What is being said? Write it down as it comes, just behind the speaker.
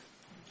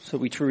So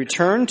we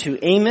return to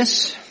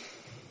Amos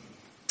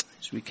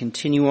as we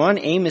continue on.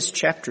 Amos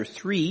chapter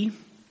 3,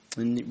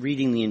 and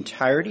reading the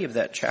entirety of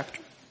that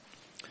chapter.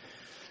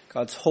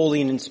 God's holy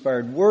and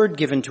inspired word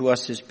given to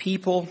us as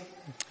people.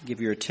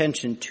 Give your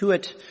attention to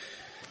it.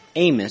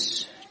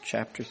 Amos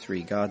chapter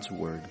 3, God's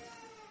word.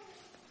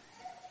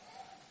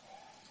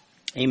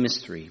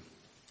 Amos 3.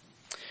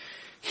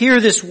 Hear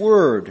this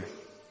word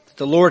that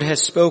the Lord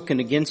has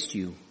spoken against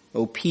you,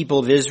 O people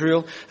of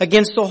Israel,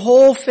 against the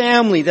whole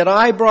family that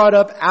I brought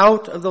up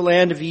out of the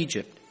land of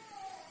Egypt.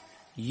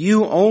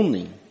 You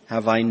only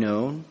have I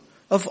known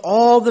of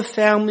all the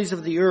families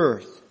of the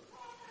earth.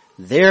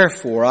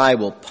 Therefore I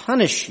will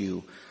punish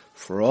you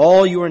for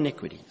all your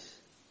iniquities.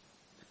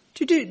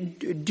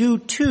 Do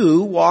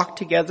two walk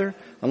together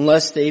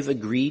unless they've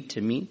agreed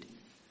to meet?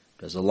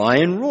 Does a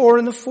lion roar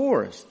in the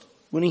forest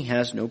when he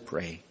has no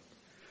prey?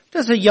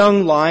 Does a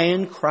young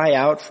lion cry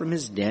out from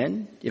his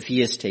den if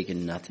he has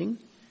taken nothing?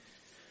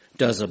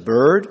 Does a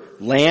bird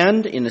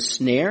land in a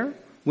snare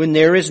when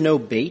there is no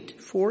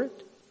bait for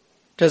it?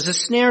 Does a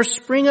snare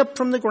spring up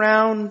from the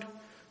ground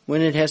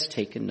when it has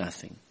taken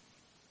nothing?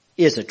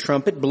 Is a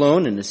trumpet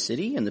blown in a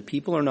city and the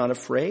people are not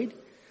afraid?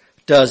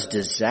 Does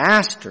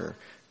disaster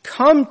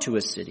come to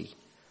a city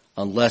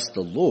unless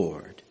the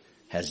Lord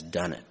has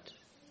done it?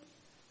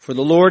 For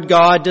the Lord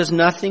God does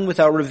nothing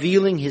without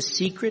revealing his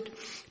secret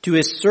to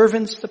his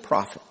servants the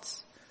prophets.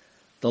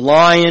 The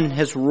lion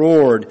has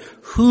roared.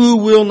 Who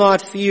will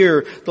not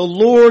fear? The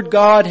Lord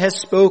God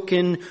has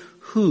spoken.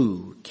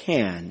 Who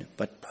can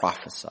but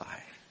prophesy?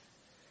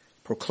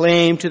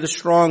 Proclaim to the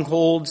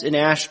strongholds in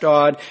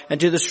Ashdod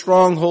and to the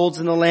strongholds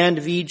in the land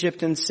of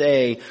Egypt and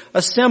say,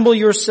 assemble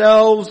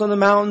yourselves on the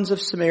mountains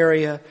of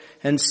Samaria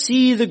and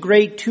see the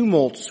great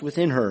tumults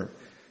within her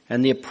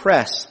and the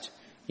oppressed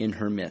in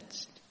her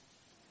midst.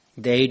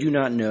 They do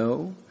not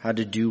know how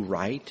to do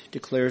right,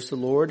 declares the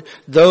Lord,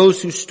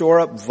 those who store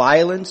up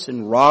violence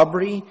and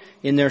robbery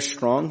in their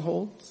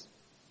strongholds.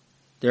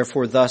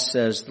 Therefore thus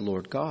says the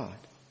Lord God,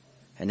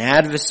 an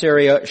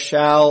adversary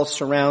shall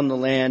surround the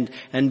land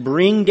and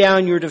bring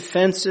down your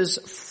defenses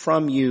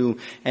from you,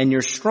 and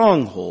your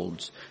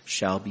strongholds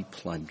shall be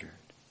plundered.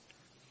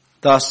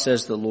 Thus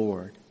says the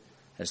Lord,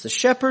 as the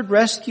shepherd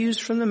rescues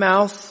from the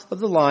mouth of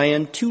the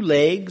lion 2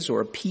 legs or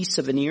a piece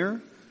of an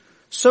ear,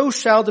 so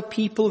shall the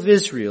people of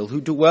Israel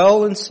who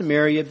dwell in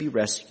Samaria be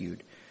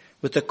rescued,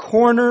 with the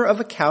corner of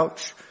a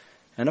couch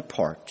and a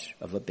part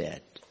of a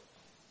bed.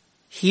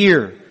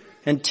 Hear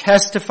and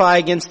testify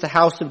against the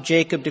house of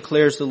Jacob,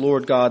 declares the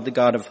Lord God, the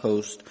God of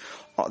hosts,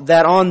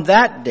 that on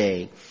that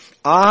day,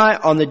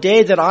 on the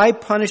day that I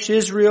punish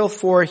Israel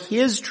for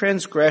his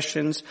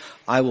transgressions,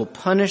 I will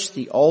punish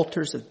the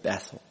altars of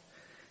Bethel,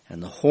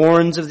 and the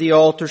horns of the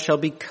altar shall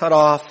be cut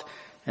off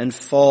and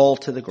fall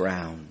to the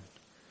ground.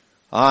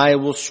 I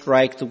will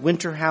strike the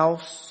winter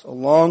house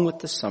along with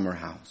the summer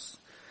house,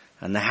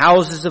 and the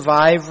houses of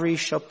ivory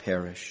shall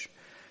perish,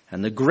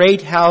 and the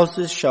great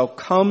houses shall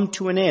come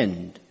to an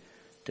end,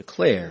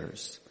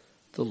 declares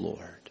the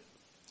Lord.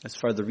 As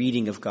for the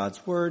reading of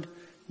God's word,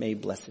 may he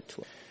bless it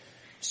to us.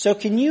 So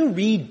can you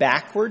read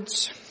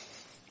backwards?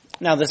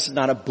 Now this is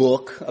not a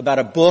book about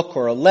a book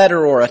or a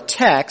letter or a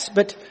text,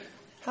 but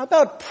how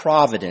about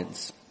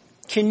providence?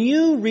 Can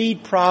you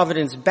read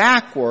providence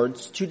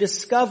backwards to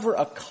discover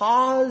a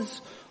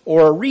cause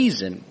or a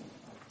reason?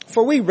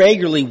 For we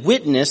regularly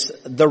witness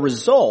the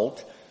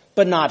result,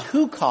 but not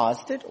who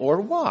caused it or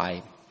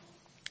why.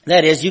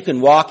 That is, you can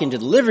walk into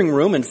the living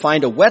room and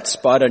find a wet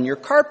spot on your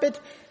carpet,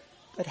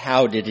 but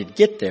how did it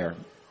get there?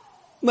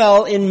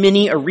 Well, in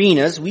many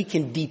arenas, we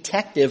can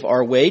detective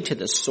our way to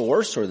the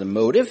source or the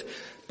motive.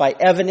 By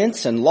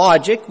evidence and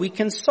logic, we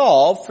can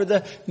solve for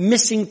the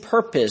missing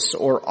purpose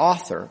or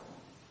author.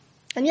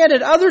 And yet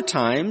at other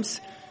times,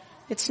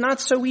 it's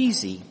not so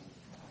easy.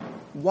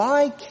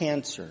 Why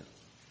cancer?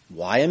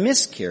 Why a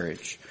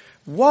miscarriage?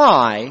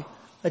 Why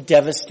a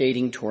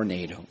devastating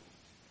tornado?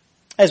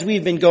 As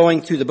we've been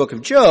going through the book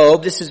of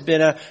Job, this has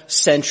been a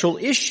central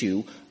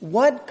issue.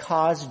 What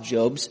caused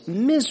Job's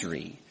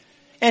misery?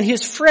 And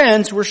his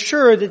friends were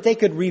sure that they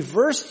could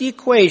reverse the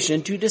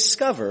equation to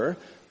discover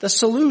the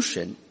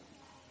solution.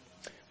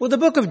 Well, the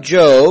book of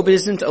Job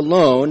isn't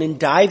alone in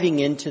diving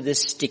into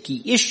this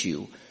sticky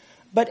issue.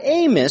 But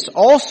Amos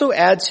also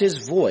adds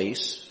his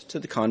voice to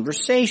the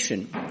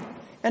conversation.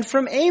 And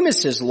from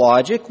Amos's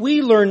logic,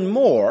 we learn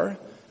more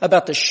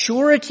about the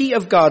surety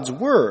of God's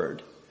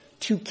word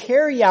to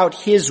carry out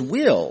his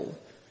will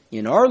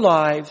in our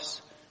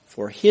lives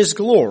for his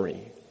glory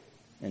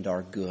and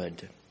our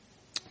good.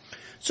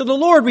 So the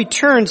Lord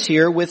returns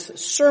here with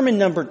sermon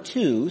number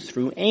 2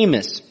 through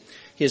Amos.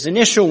 His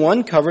initial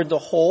one covered the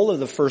whole of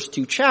the first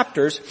 2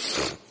 chapters,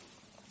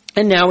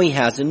 and now he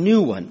has a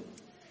new one.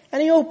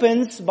 And he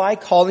opens by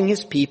calling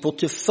his people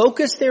to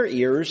focus their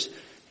ears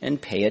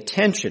and pay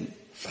attention.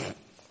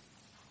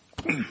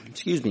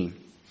 Excuse me.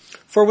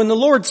 For when the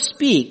Lord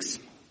speaks,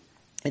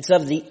 it's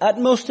of the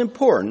utmost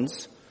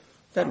importance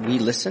that we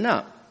listen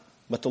up.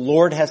 What the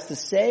Lord has to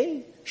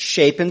say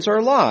shapens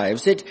our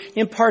lives. It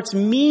imparts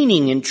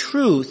meaning and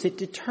truth. It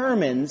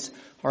determines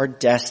our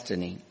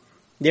destiny.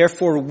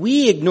 Therefore,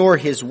 we ignore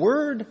his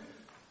word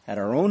at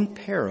our own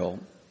peril.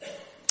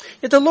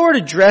 Yet the Lord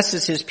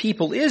addresses his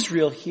people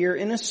Israel here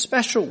in a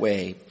special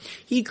way.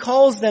 He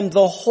calls them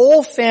the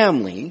whole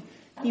family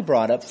he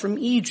brought up from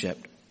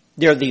Egypt.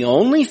 They're the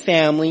only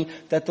family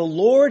that the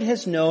Lord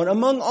has known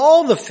among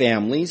all the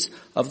families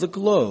of the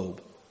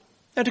globe.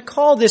 Now, to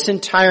call this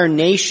entire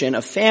nation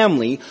a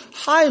family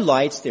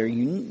highlights their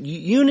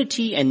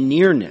unity and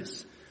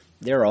nearness.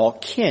 They're all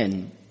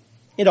kin.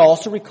 It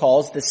also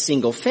recalls the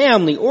single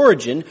family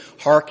origin,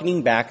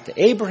 hearkening back to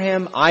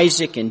Abraham,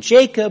 Isaac, and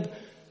Jacob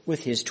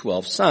with his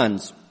 12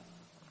 sons.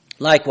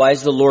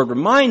 Likewise, the Lord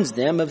reminds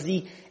them of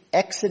the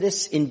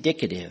Exodus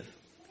indicative.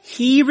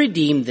 He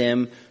redeemed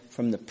them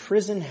from the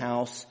prison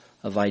house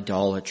of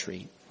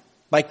idolatry.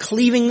 By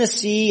cleaving the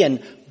sea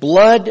and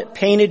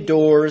blood-painted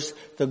doors,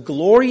 the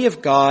glory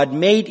of God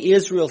made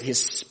Israel his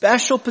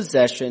special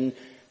possession,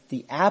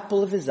 the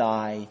apple of his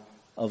eye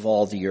of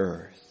all the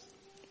earth.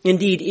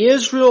 Indeed,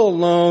 Israel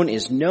alone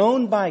is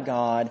known by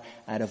God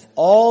out of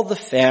all the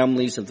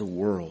families of the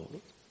world.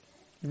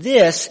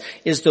 This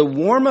is the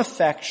warm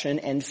affection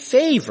and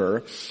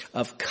favor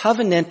of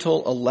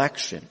covenantal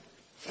election.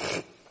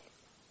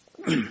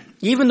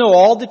 Even though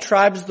all the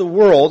tribes of the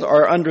world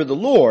are under the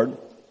Lord,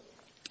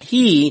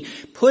 he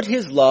put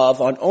his love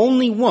on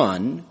only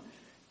one,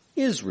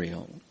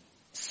 Israel.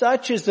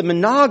 Such is the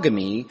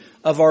monogamy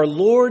of our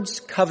Lord's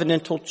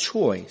covenantal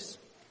choice.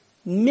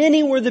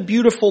 Many were the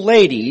beautiful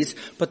ladies,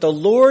 but the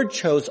Lord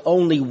chose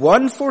only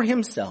one for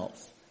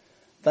himself,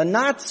 the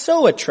not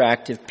so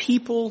attractive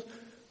people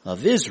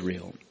of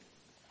Israel.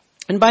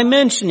 And by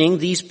mentioning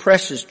these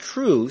precious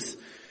truths,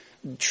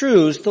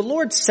 the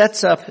Lord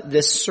sets up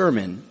this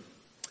sermon.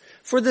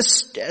 For the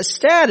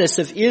status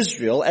of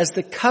Israel as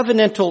the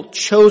covenantal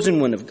chosen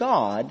one of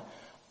God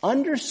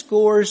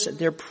underscores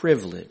their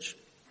privilege.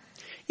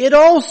 It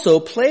also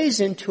plays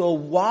into a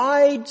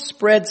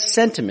widespread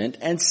sentiment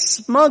and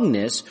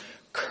smugness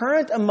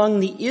current among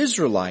the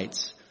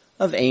Israelites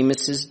of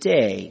Amos's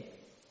day.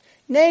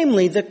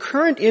 Namely, the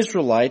current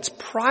Israelites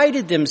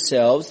prided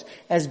themselves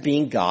as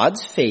being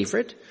God's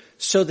favorite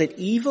so that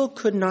evil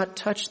could not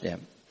touch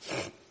them.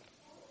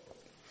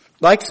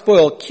 Like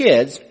spoiled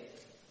kids,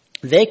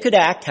 they could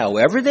act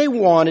however they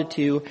wanted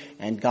to,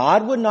 and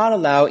God would not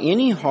allow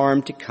any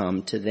harm to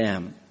come to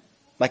them.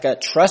 Like a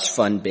trust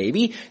fund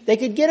baby, they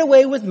could get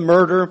away with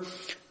murder,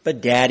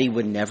 but Daddy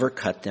would never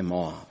cut them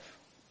off.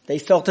 They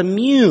felt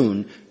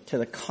immune to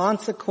the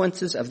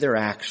consequences of their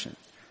actions.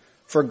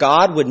 For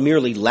God would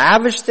merely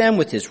lavish them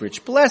with his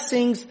rich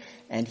blessings,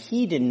 and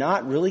he did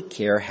not really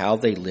care how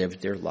they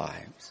lived their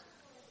lives.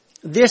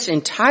 This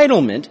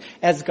entitlement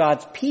as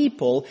God's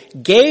people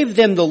gave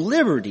them the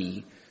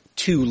liberty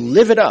to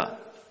live it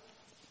up.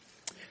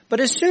 But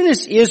as soon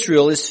as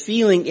Israel is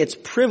feeling its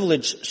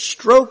privilege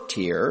stroked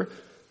here,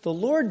 the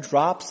Lord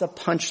drops a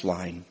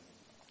punchline.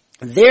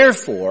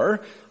 Therefore,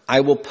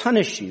 I will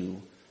punish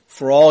you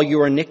for all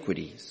your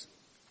iniquities.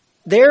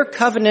 Their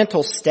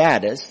covenantal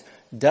status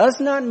does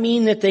not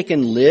mean that they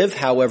can live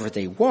however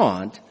they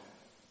want,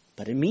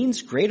 but it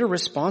means greater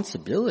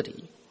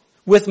responsibility.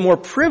 With more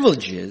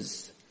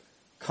privileges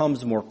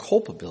comes more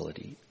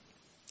culpability.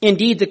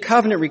 Indeed, the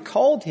covenant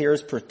recalled here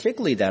is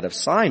particularly that of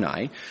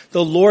Sinai.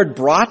 The Lord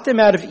brought them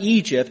out of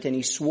Egypt, and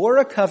he swore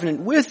a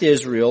covenant with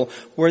Israel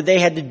where they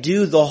had to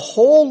do the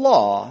whole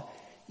law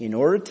in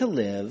order to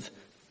live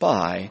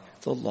by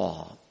the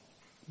law.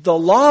 The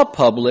law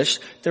published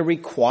the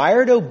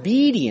required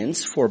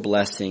obedience for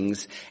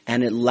blessings,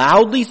 and it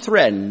loudly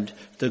threatened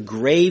the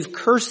grave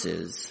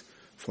curses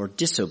for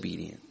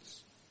disobedience.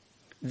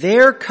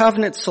 Their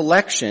covenant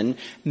selection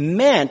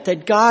meant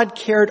that God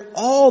cared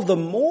all the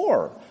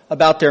more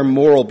about their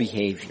moral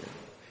behavior.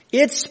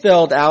 It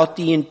spelled out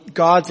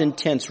God's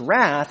intense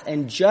wrath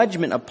and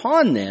judgment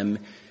upon them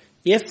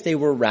if they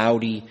were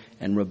rowdy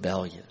and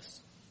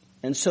rebellious.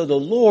 And so the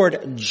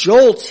Lord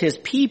jolts his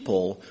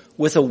people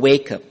with a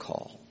wake-up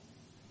call.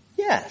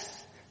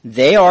 Yes,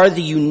 they are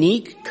the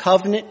unique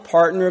covenant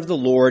partner of the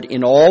Lord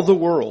in all the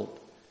world.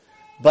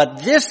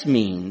 But this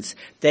means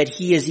that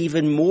he is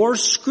even more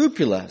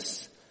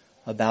scrupulous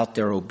about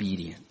their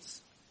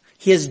obedience.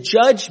 His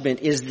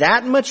judgment is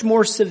that much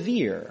more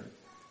severe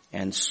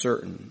and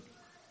certain.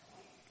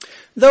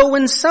 Though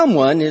when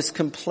someone is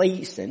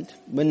complacent,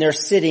 when they're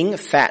sitting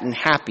fat and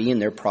happy in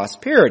their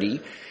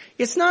prosperity,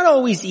 it's not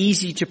always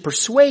easy to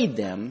persuade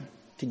them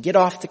to get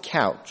off the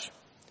couch.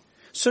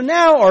 So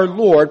now our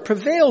Lord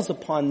prevails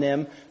upon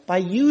them by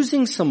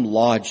using some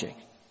logic.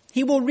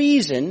 He will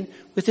reason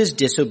with his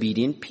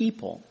disobedient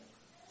people.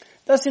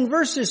 Thus, in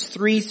verses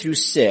 3 through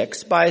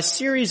 6, by a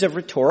series of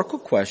rhetorical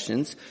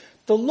questions,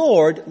 the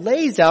Lord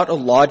lays out a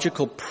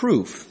logical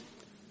proof.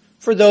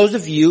 For those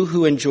of you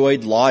who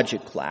enjoyed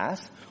logic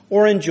class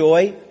or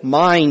enjoy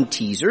mind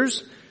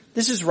teasers,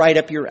 this is right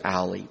up your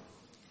alley.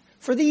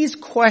 For these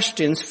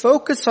questions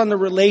focus on the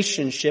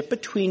relationship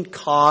between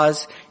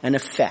cause and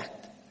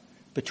effect,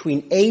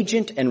 between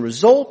agent and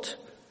result,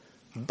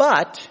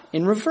 but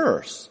in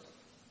reverse.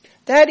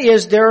 That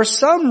is, there are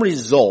some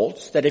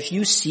results that if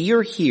you see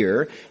or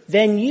hear,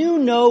 then you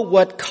know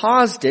what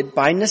caused it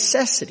by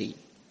necessity.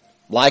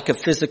 Like a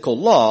physical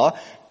law,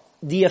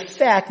 the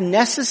effect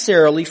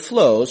necessarily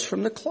flows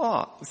from the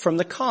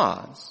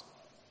cause.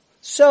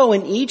 So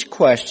in each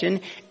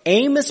question,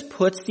 Amos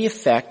puts the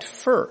effect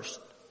first.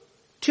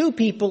 Two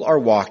people are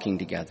walking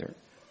together.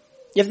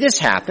 If this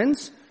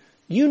happens,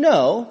 you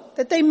know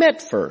that they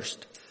met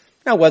first.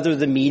 Now, whether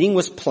the meeting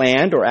was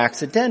planned or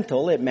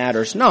accidental, it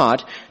matters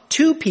not.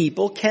 Two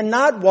people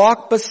cannot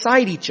walk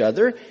beside each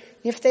other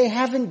if they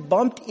haven't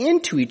bumped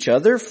into each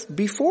other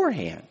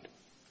beforehand.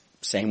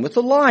 Same with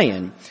the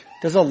lion.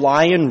 Does a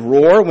lion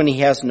roar when he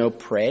has no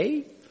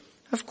prey?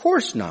 Of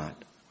course not.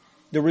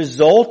 The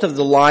result of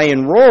the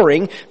lion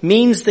roaring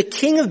means the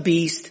king of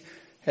beasts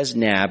has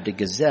nabbed a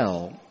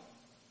gazelle.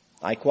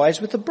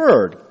 Likewise with a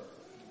bird.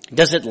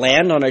 Does it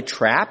land on a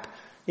trap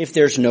if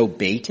there's no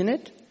bait in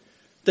it?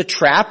 The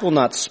trap will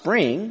not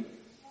spring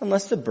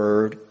unless the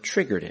bird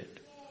triggered it.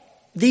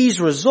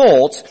 These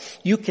results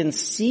you can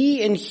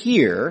see and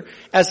hear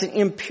as an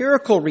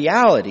empirical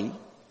reality,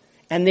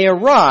 and they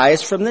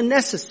arise from the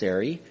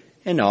necessary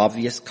and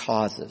obvious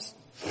causes.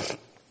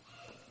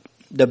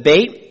 The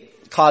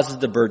bait causes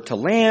the bird to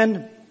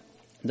land,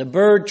 the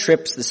bird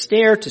trips the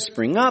stair to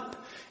spring up,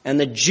 and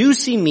the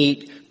juicy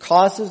meat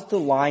causes the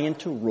lion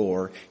to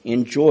roar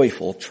in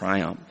joyful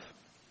triumph.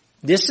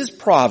 This is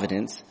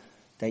providence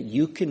that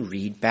you can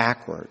read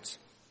backwards.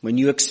 When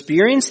you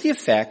experience the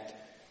effect,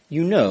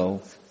 you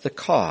know the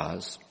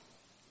cause.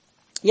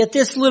 Yet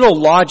this little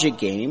logic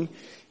game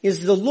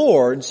is the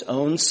Lord's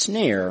own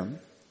snare.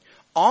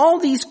 All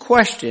these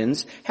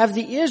questions have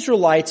the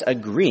Israelites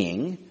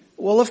agreeing,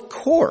 well, of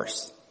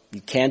course, you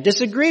can't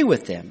disagree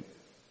with them.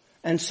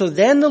 And so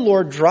then the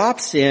Lord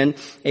drops in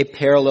a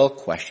parallel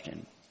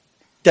question.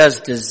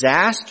 Does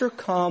disaster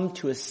come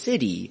to a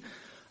city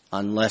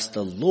unless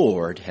the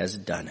Lord has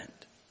done it?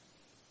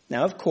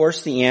 Now, of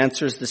course, the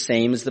answer is the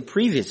same as the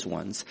previous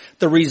ones.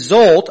 The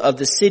result of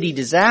the city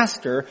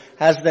disaster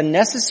has the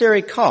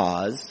necessary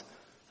cause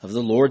of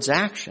the Lord's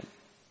action.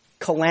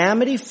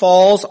 Calamity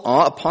falls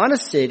upon a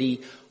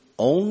city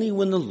only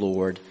when the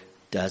Lord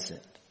does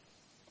it.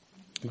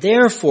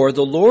 Therefore,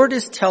 the Lord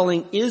is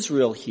telling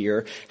Israel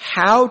here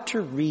how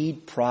to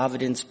read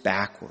providence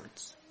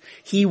backwards.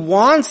 He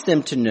wants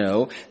them to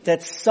know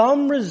that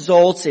some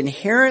results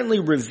inherently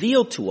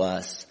reveal to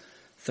us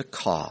the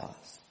cause.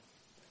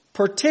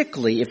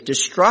 Particularly if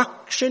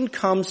destruction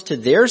comes to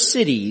their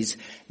cities,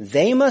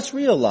 they must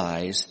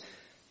realize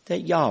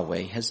that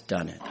Yahweh has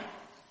done it.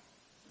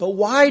 But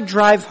why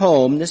drive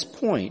home this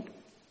point?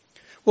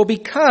 Well,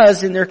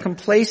 because in their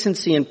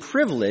complacency and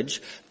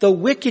privilege, the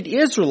wicked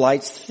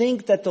Israelites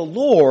think that the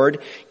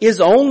Lord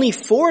is only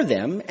for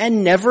them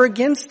and never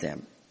against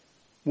them.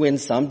 When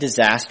some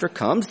disaster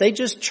comes, they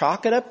just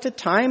chalk it up to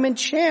time and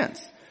chance.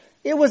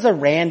 It was a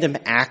random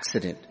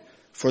accident.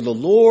 For the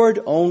Lord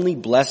only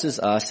blesses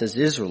us as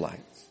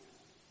Israelites.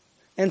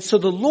 And so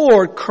the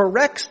Lord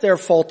corrects their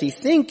faulty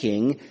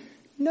thinking.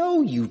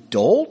 No, you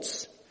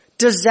dolts.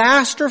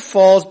 Disaster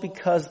falls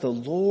because the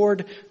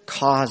Lord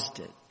caused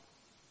it.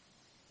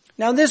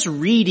 Now this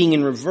reading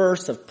in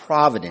reverse of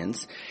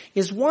providence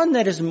is one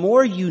that is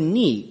more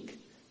unique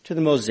to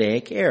the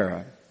Mosaic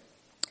era.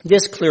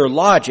 This clear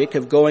logic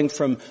of going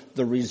from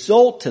the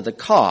result to the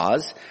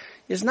cause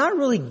is not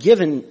really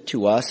given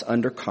to us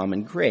under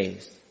common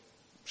grace.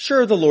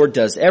 Sure, the Lord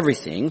does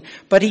everything,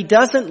 but He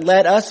doesn't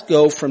let us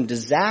go from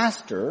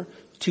disaster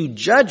to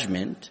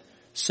judgment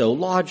so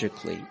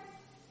logically.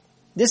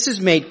 This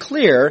is made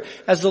clear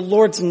as the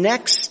Lord's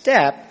next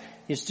step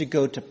is to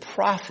go to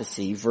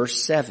prophecy,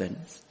 verse 7.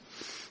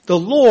 The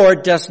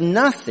Lord does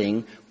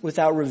nothing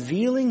without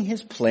revealing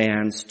His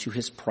plans to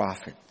His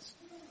prophets.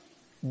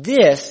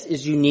 This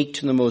is unique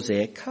to the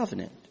Mosaic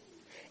covenant.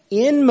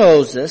 In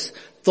Moses,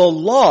 the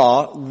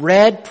law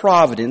read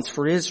providence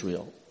for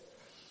Israel.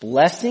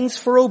 Blessings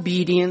for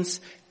obedience,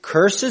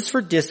 curses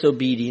for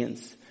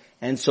disobedience.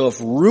 And so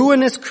if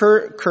ruinous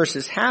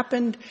curses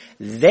happened,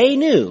 they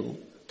knew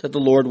that the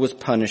Lord was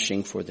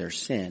punishing for their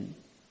sin.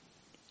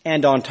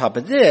 And on top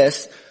of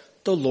this,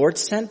 the Lord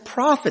sent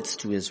prophets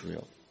to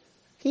Israel.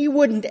 He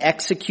wouldn't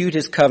execute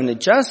His covenant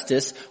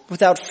justice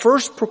without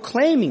first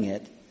proclaiming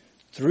it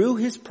through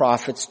His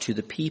prophets to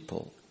the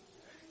people.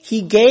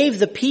 He gave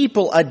the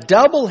people a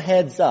double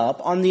heads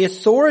up on the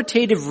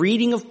authoritative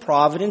reading of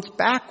providence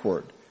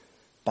backward,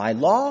 by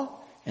law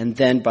and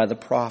then by the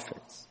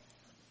prophets.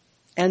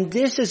 And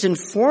this is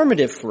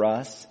informative for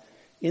us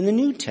in the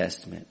New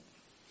Testament.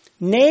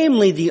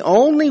 Namely, the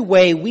only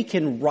way we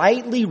can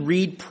rightly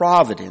read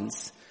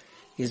providence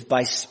is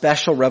by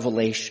special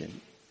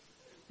revelation.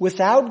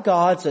 Without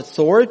God's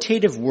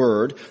authoritative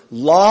word,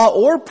 law,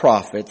 or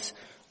prophets,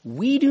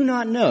 we do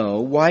not know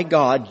why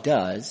God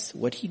does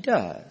what He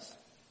does.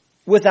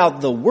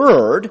 Without the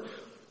word,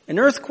 an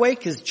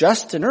earthquake is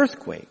just an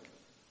earthquake.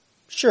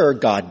 Sure,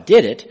 God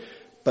did it,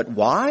 but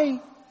why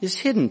is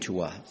hidden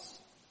to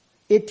us.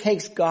 It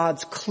takes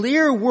God's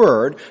clear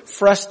word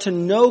for us to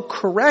know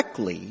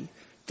correctly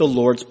the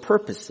Lord's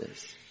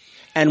purposes.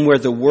 And where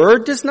the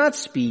word does not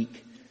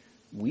speak,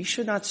 we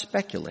should not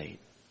speculate.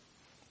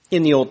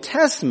 In the Old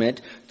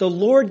Testament, the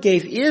Lord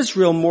gave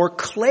Israel more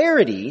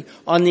clarity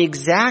on the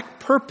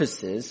exact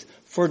purposes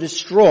for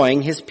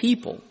destroying his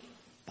people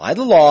by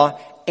the law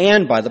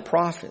and by the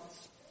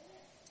prophets.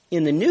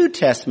 In the New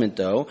Testament,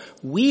 though,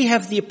 we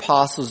have the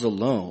apostles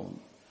alone,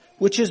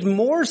 which is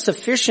more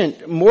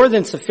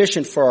than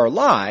sufficient for our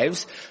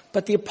lives,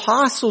 but the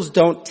apostles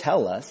don't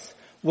tell us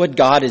what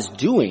God is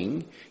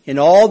doing in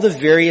all the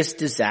various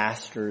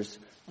disasters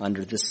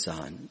under the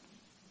sun.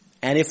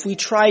 And if we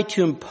try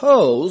to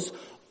impose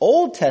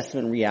Old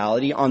Testament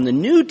reality on the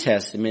New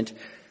Testament,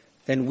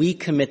 then we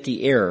commit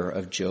the error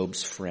of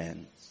Job's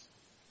friends.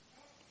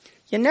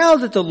 Yet now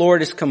the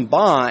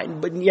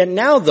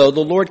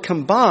Lord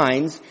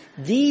combines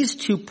these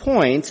 2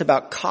 points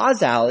about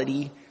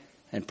causality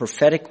and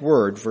prophetic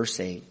word, verse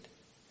 8.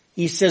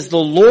 He says, the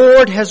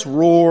Lord has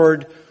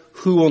roared,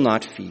 who will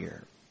not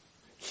fear?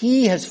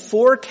 He has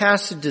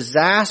forecasted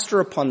disaster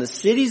upon the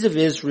cities of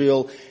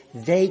Israel,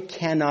 they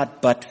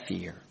cannot but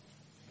fear.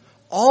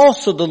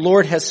 Also the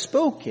Lord has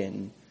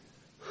spoken,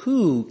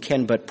 who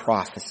can but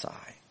prophesy?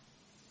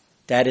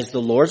 That is,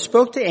 the Lord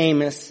spoke to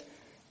Amos,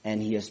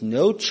 and he has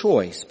no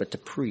choice but to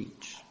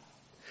preach.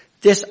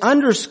 This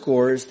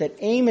underscores that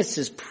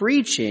Amos's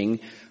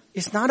preaching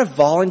is not a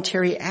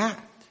voluntary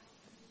act.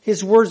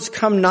 His words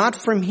come not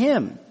from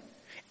him.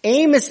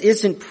 Amos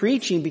isn't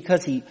preaching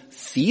because he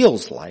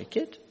feels like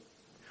it.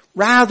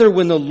 Rather,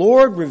 when the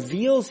Lord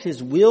reveals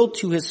his will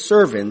to his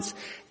servants,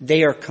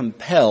 they are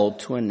compelled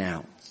to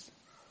announce.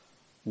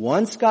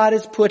 Once God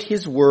has put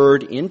his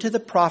word into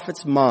the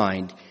prophet's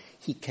mind,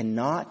 he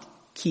cannot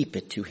keep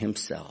it to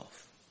himself.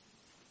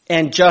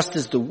 And just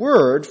as the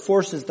word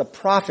forces the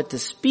prophet to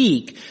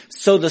speak,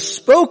 so the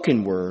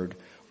spoken word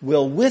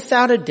will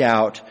without a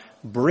doubt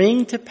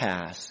bring to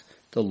pass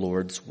the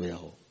Lord's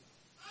will.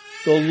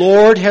 The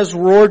Lord has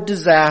roared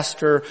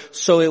disaster,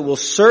 so it will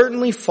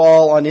certainly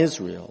fall on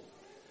Israel,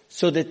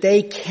 so that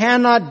they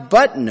cannot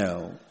but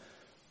know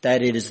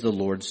that it is the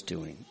Lord's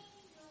doing.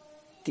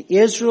 The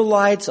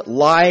Israelites'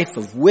 life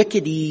of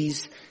wicked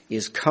ease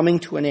is coming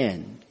to an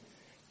end,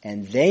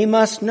 and they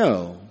must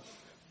know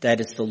that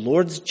it's the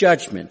Lord's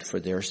judgment for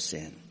their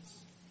sins.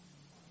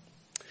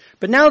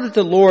 But now that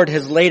the Lord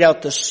has laid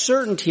out the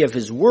certainty of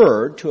his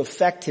word to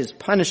effect his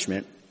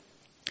punishment,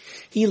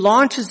 he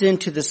launches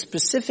into the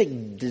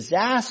specific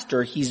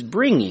disaster he's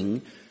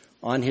bringing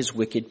on his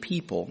wicked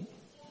people.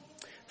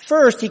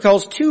 First, he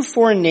calls 2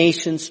 foreign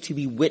nations to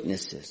be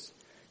witnesses.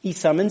 He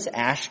summons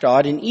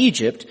Ashdod in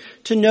Egypt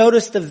to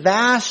notice the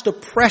vast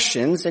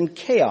oppressions and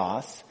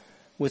chaos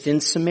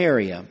within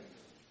Samaria.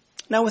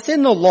 Now,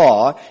 within the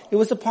law, it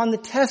was upon the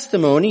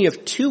testimony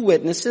of 2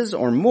 witnesses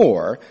or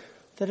more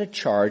that a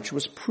charge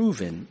was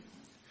proven.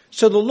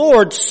 So the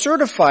Lord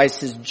certifies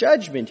his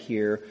judgment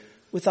here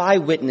with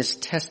eyewitness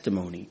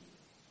testimony.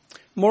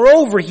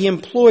 Moreover, he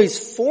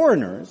employs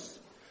foreigners,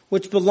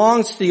 which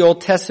belongs to the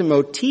Old Testament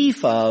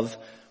motif of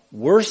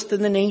worse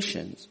than the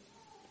nations.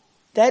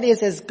 That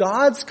is, as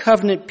God's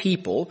covenant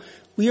people,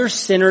 we are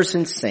sinners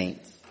and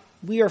saints.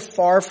 We are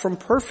far from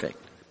perfect.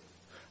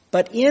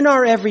 But in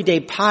our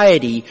everyday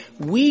piety,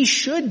 we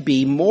should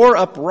be more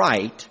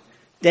upright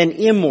than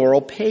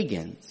immoral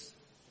pagans.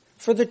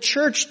 For the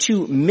church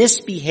to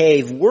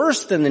misbehave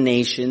worse than the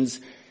nations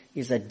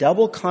is a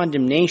double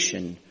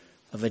condemnation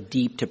of a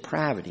deep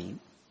depravity.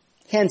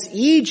 Hence,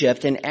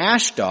 Egypt and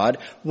Ashdod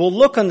will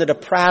look on the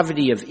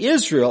depravity of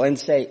Israel and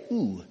say,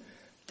 ooh,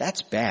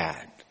 that's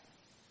bad.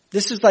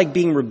 This is like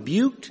being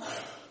rebuked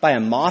by a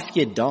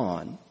mafia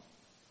don.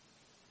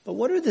 But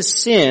what are the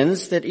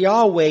sins that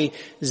Yahweh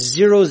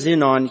zeroes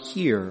in on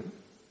here?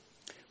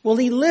 Well,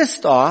 he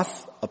lists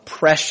off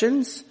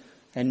oppressions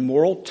and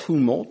moral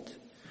tumult.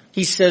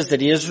 He says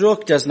that Israel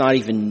does not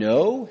even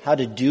know how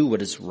to do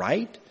what is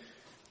right.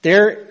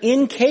 They're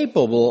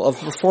incapable of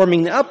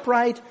performing the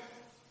upright,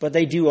 but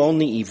they do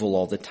only evil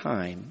all the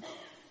time.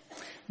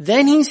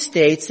 Then he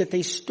states that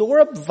they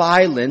store up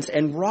violence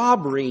and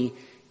robbery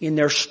in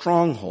their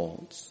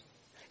strongholds.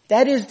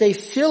 That is, they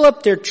fill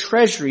up their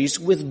treasuries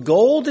with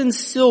gold and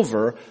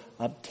silver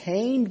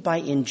obtained by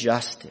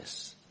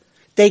injustice.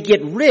 They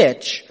get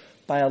rich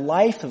by a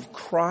life of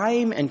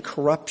crime and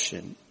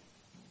corruption.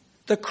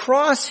 The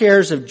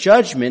crosshairs of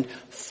judgment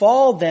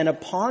fall then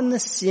upon the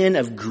sin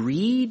of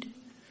greed,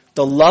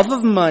 the love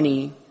of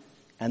money,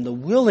 and the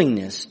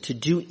willingness to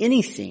do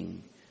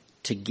anything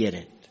to get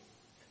it.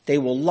 They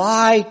will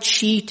lie,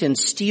 cheat, and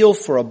steal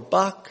for a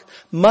buck.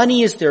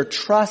 Money is their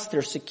trust,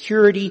 their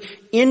security,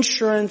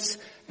 insurance,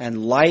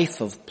 and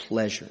life of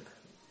pleasure.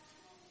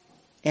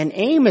 And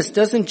Amos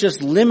doesn't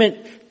just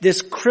limit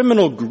this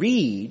criminal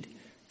greed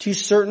to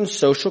certain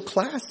social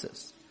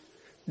classes.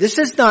 This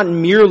is not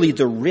merely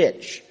the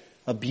rich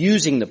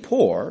abusing the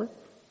poor,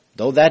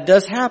 though that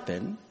does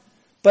happen,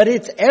 but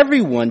it's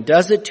everyone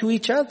does it to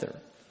each other.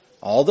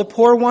 All the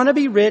poor want to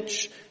be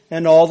rich,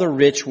 and all the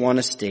rich want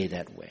to stay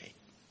that way.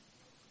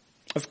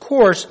 Of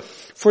course,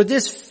 for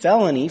this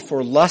felony,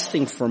 for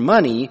lusting for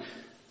money,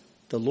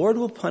 the Lord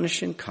will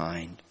punish in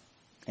kind.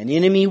 An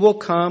enemy will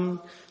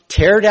come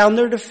tear down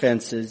their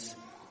defenses,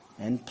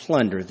 and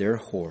plunder their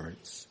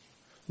hoards.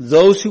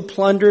 Those who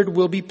plundered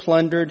will be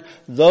plundered,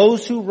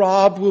 those who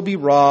robbed will be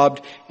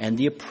robbed, and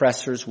the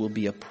oppressors will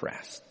be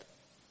oppressed.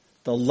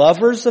 The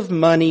lovers of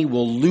money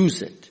will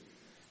lose it,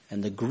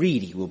 and the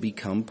greedy will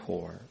become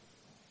poor.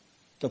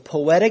 The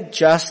poetic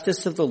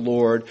justice of the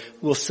Lord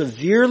will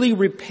severely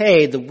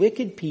repay the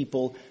wicked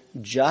people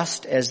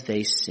just as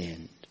they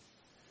sinned.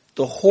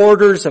 The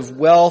hoarders of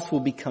wealth will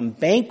become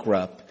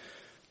bankrupt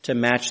to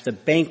match the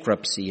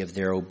bankruptcy of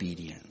their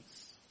obedience.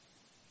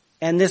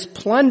 And this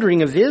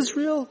plundering of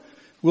Israel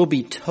will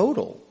be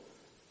total,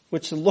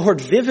 which the Lord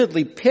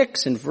vividly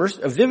depicts in verse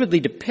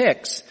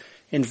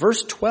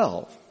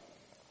 12.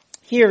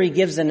 Here he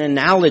gives an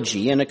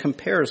analogy and a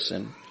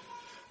comparison.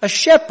 A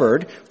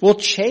shepherd will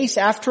chase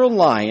after a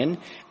lion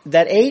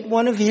that ate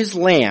one of his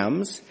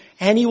lambs,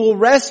 and he will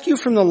rescue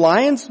from the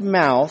lion's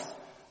mouth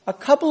a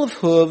couple of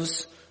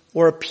hooves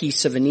or a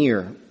piece of an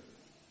ear.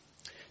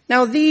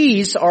 Now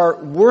these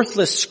are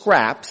worthless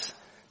scraps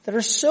that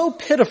are so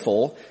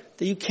pitiful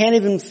that you can't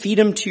even feed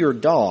them to your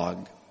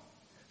dog.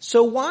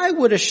 So why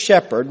would a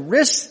shepherd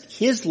risk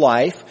his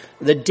life,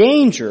 the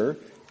danger,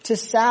 to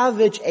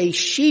salvage a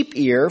sheep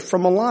ear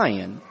from a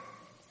lion?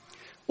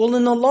 Well,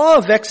 in the law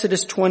of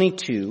Exodus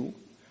 22,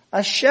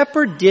 a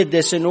shepherd did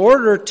this in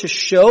order to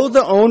show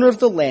the owner of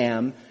the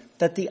lamb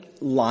that the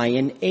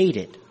lion ate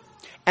it.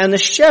 And the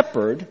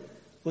shepherd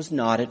was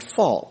not at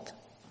fault.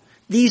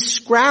 These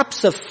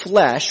scraps of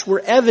flesh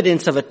were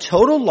evidence of a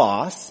total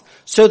loss,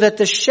 so that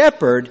the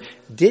shepherd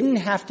didn't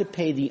have to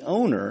pay the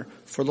owner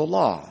for the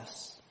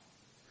loss.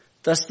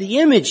 Thus the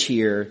image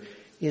here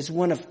is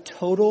one of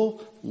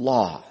total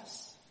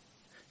loss.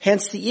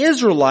 Hence the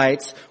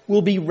Israelites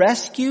will be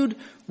rescued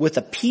with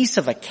a piece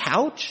of a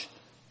couch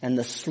and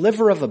the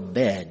sliver of a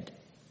bed.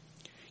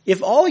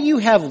 If all you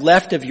have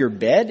left of your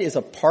bed is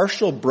a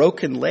partial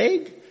broken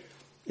leg,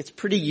 it's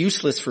pretty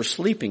useless for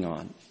sleeping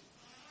on.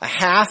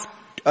 Half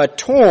of a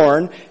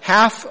torn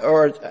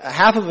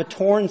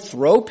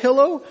throw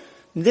pillow,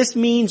 this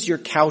means your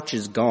couch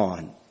is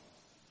gone.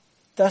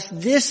 Thus,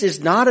 this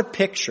is not a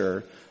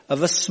picture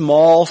of a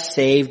small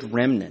saved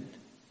remnant,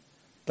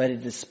 but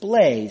it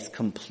displays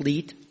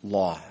complete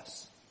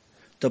loss.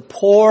 The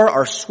poor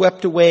are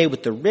swept away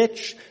with the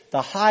rich,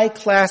 the high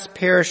class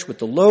perish with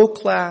the low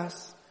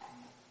class.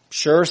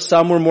 Sure,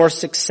 some were more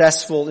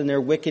successful in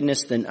their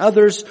wickedness than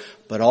others,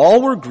 but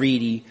all were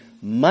greedy,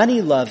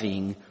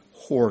 money-loving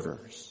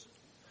hoarders.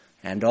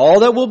 And all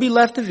that will be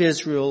left of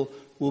Israel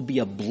will be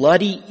a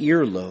bloody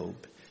earlobe,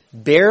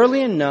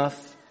 barely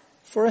enough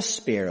for a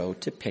sparrow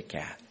to pick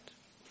at.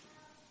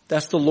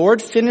 Thus the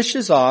Lord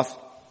finishes off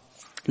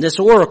this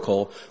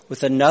oracle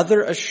with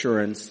another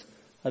assurance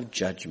of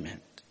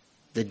judgment.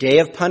 The day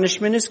of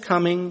punishment is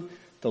coming,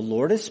 the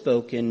Lord has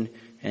spoken,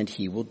 and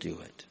he will do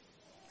it.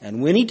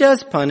 And when he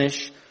does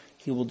punish,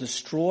 he will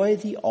destroy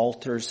the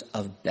altars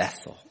of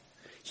Bethel.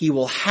 He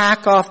will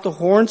hack off the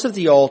horns of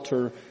the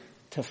altar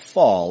to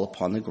fall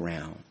upon the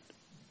ground.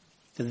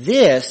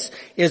 This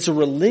is a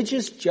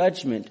religious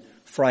judgment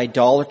for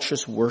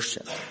idolatrous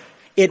worship.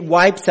 It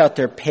wipes out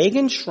their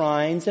pagan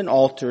shrines and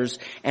altars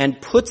and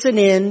puts an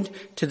end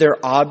to their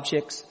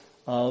objects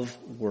of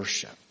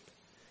worship.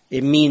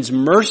 It means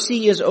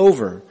mercy is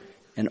over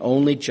and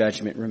only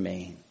judgment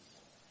remains.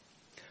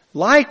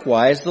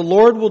 Likewise, the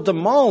Lord will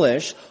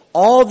demolish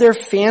all their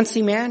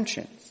fancy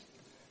mansions,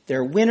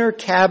 their winter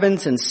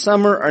cabins and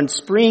summer and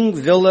spring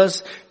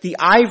villas, the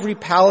ivory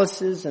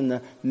palaces and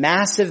the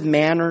massive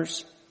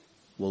manors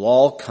will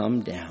all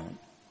come down.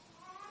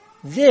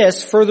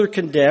 This further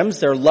condemns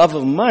their love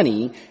of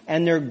money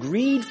and their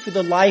greed for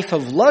the life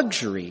of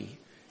luxury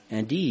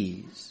and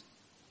ease.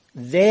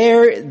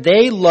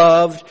 They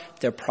loved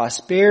their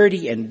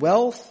prosperity and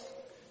wealth.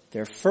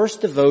 Their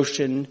first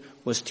devotion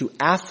was to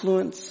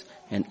affluence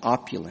and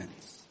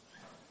opulence.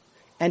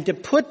 And to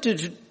put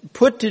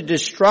to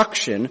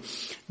destruction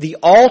the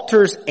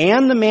altars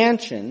and the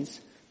mansions,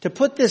 to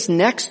put this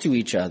next to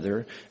each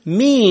other,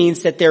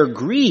 means that their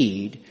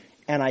greed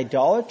and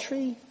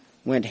idolatry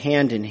went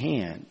hand in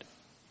hand.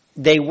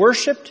 They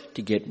worshipped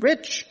to get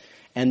rich,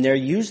 and they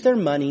used their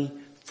money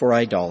for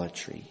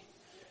idolatry,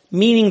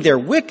 meaning their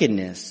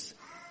wickedness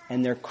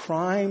and their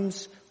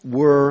crimes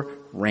were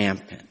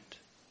rampant.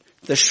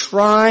 The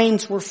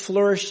shrines were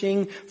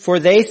flourishing, for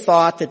they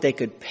thought that they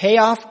could pay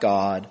off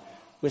God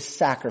with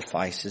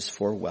sacrifices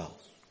for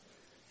wealth.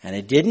 And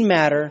it didn't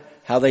matter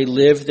how they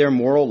lived their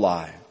moral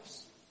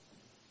lives.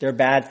 Their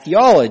bad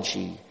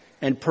theology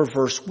and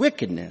perverse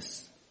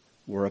wickedness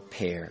were a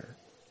pair.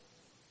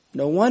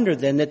 No wonder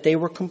then that they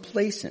were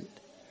complacent.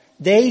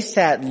 They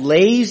sat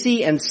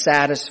lazy and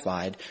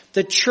satisfied.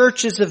 The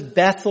churches of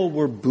Bethel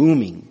were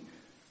booming.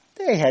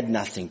 They had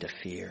nothing to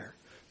fear.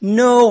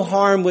 No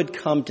harm would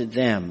come to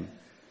them.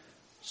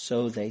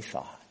 So they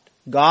thought.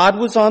 God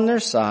was on their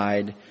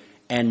side,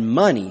 and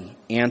money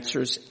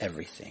answers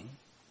everything.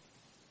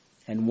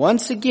 And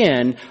once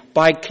again,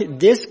 by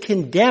this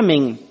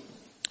condemning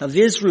of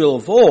Israel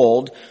of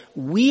old,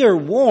 we are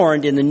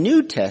warned in the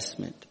New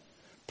Testament,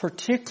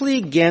 particularly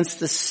against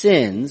the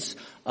sins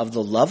of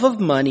the love of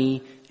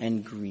money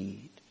and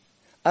greed.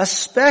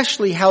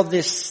 Especially how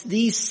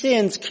these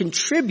sins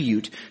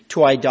contribute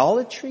to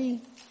idolatry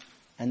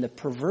and the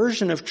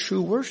perversion of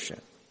true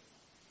worship.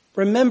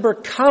 Remember,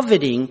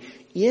 coveting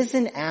is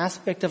an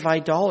aspect of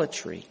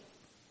idolatry.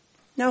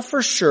 Now,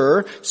 for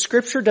sure,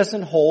 Scripture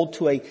doesn't hold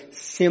to a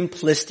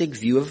simplistic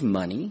view of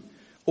money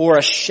or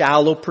a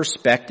shallow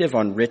perspective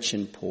on rich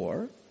and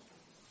poor.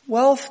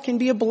 Wealth can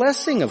be a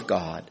blessing of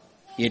God.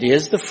 It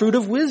is the fruit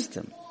of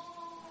wisdom.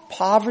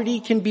 Poverty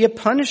can be a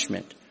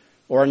punishment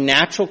or a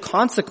natural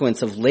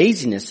consequence of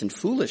laziness and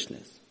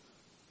foolishness.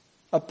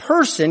 A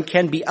person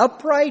can be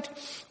upright,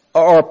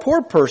 or a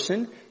poor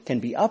person can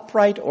be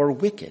upright or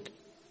wicked,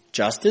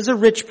 just as a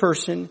rich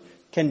person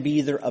can be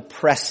either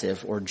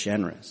oppressive or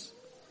generous.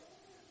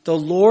 The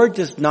Lord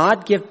does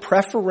not give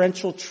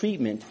preferential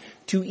treatment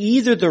to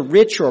either the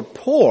rich or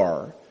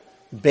poor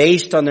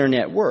based on their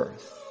net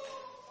worth.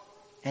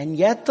 And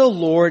yet the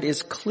Lord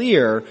is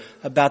clear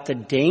about the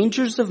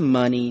dangers of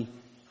money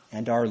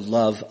and our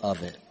love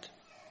of it.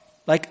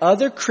 Like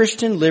other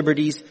Christian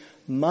liberties,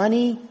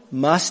 money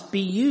must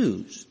be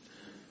used.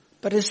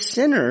 But as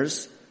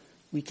sinners,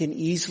 we can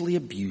easily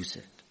abuse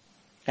it.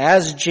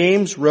 As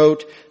James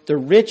wrote, the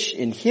rich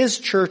in his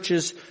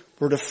churches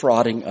were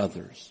defrauding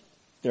others.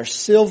 Their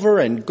silver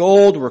and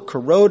gold were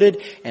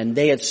corroded, and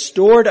they had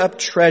stored up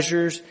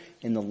treasures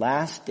in the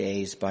last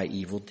days by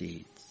evil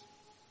deeds.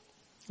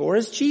 Or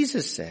as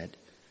Jesus said,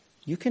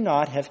 you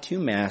cannot have two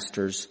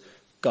masters,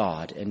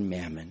 God and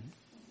mammon.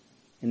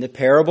 In the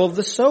parable of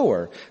the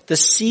sower, the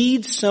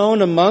seed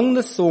sown among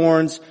the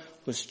thorns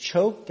was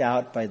choked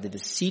out by the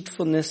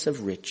deceitfulness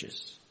of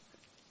riches.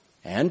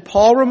 And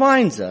Paul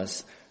reminds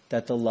us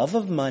that the love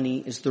of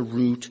money is the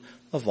root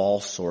of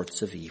all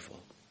sorts of evil.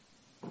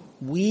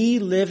 We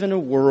live in a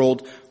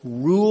world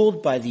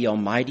ruled by the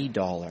almighty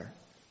dollar.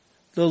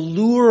 The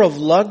lure of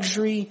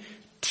luxury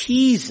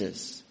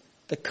teases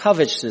the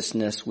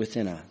covetousness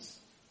within us.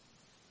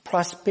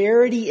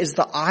 Prosperity is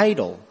the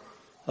idol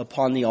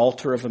upon the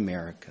altar of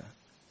America.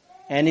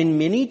 And in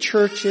many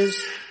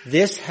churches,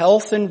 this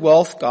health and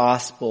wealth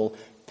gospel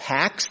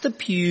packs the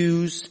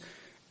pews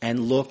and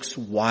looks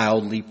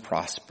wildly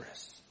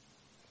prosperous.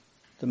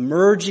 The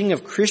merging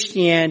of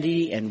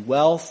Christianity and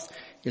wealth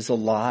is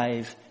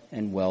alive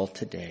and well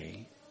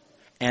today.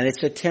 And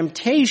it's a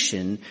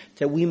temptation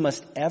that we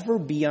must ever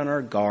be on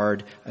our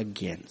guard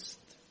against.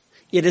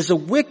 It is a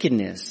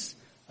wickedness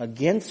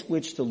against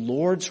which the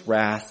Lord's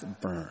wrath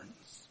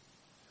burns.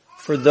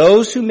 For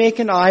those who make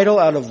an idol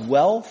out of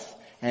wealth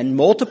and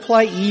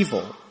multiply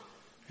evil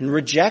and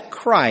reject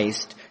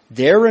Christ,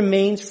 there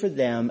remains for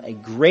them a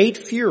great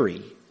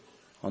fury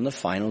on the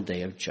final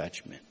day of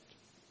judgment.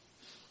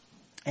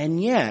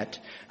 And yet,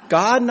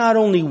 God not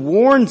only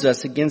warns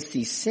us against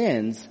these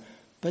sins,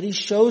 but He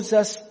shows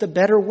us the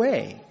better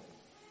way.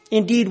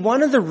 Indeed,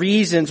 one of the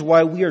reasons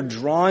why we are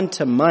drawn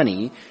to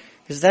money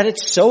is that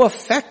it's so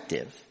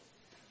effective.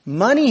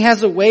 Money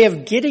has a way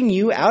of getting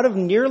you out of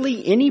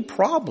nearly any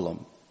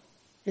problem.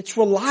 It's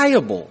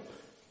reliable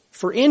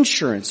for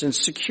insurance and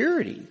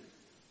security.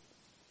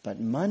 But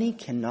money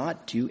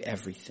cannot do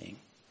everything.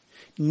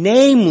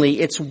 Namely,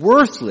 it's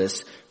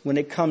worthless when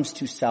it comes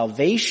to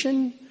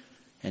salvation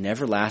and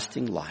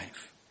everlasting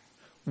life.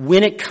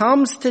 When it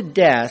comes to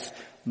death,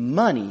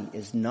 money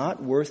is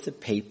not worth the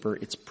paper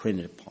it's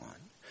printed upon.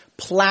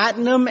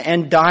 Platinum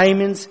and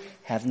diamonds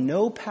have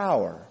no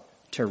power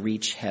to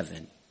reach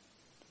heaven.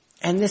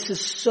 And this is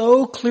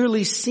so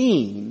clearly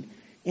seen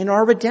in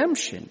our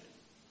redemption.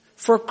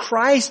 For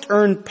Christ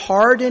earned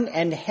pardon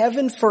and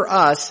heaven for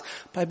us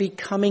by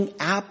becoming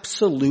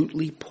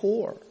absolutely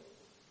poor.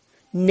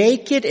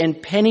 Naked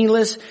and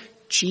penniless,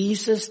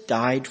 Jesus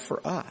died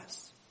for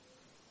us.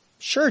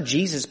 Sure,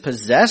 Jesus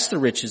possessed the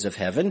riches of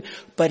heaven,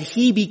 but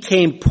He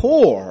became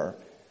poor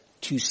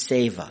to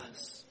save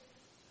us.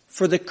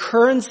 For the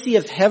currency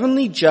of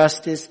heavenly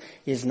justice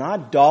is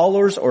not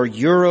dollars or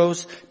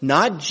euros,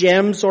 not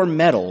gems or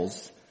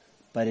metals,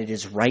 but it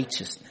is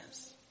righteousness.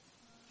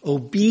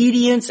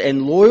 Obedience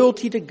and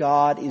loyalty to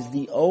God is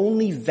the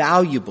only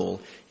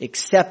valuable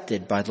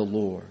accepted by the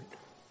Lord.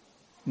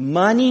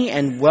 Money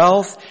and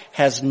wealth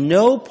has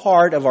no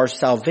part of our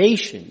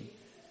salvation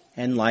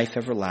and life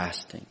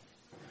everlasting,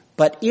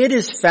 but it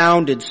is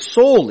founded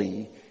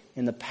solely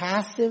in the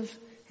passive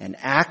and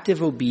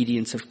active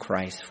obedience of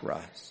Christ for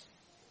us.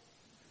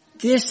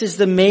 This is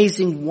the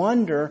amazing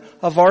wonder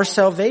of our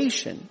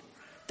salvation,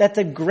 that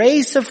the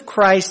grace of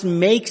Christ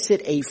makes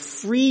it a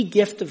free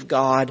gift of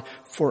God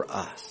for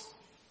us.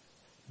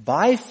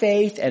 By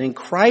faith and in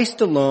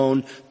Christ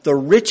alone, the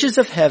riches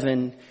of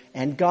heaven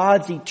and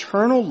God's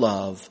eternal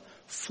love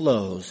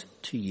flows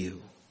to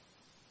you.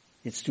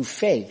 It's through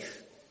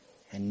faith,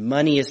 and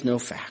money is no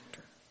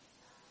factor.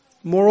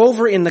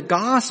 Moreover, in the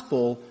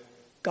gospel,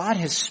 God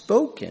has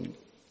spoken.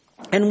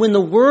 And when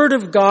the word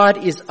of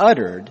God is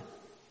uttered,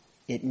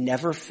 it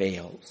never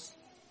fails.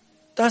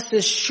 Thus,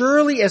 as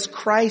surely as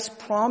Christ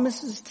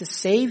promises to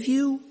save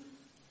you,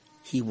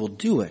 He will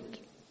do it.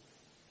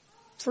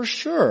 For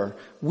sure,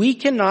 we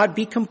cannot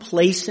be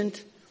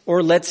complacent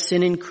or let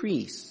sin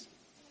increase.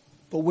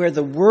 But where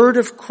the word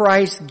of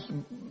Christ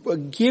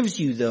gives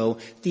you, though,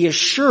 the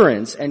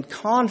assurance and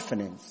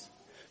confidence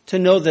to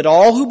know that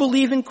all who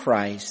believe in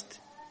Christ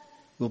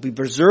will be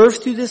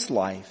preserved through this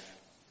life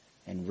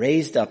and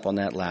raised up on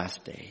that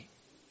last day.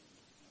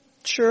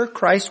 Sure,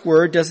 Christ's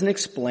word doesn't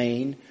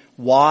explain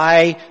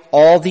why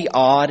all the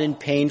odd and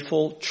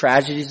painful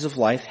tragedies of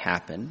life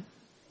happen,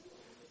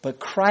 but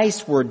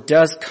Christ's word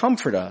does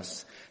comfort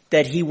us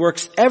that he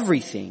works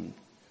everything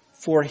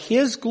for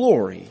his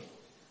glory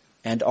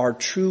and our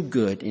true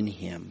good in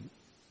him.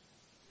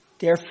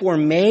 Therefore,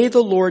 may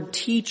the Lord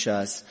teach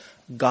us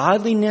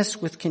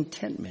godliness with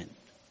contentment.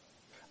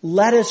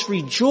 Let us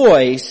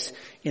rejoice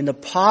in the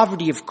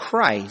poverty of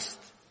Christ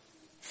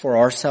for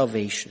our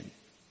salvation,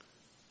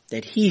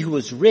 that he who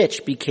was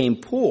rich became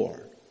poor,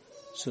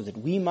 so that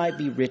we might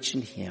be rich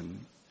in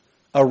him,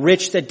 a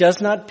rich that does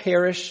not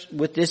perish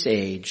with this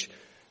age,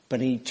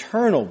 but an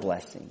eternal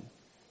blessing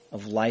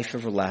of life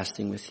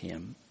everlasting with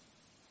him.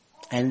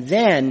 And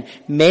then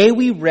may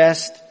we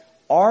rest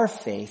our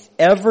faith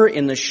ever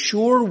in the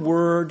sure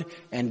word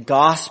and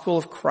gospel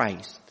of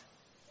Christ,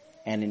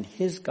 and in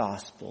his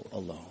gospel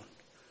alone.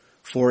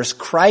 For as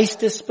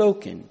Christ has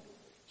spoken,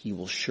 he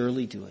will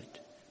surely do it,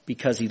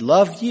 because he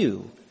loved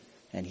you,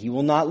 and he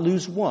will not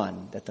lose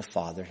one that the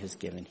Father has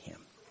given him.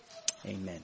 Amen.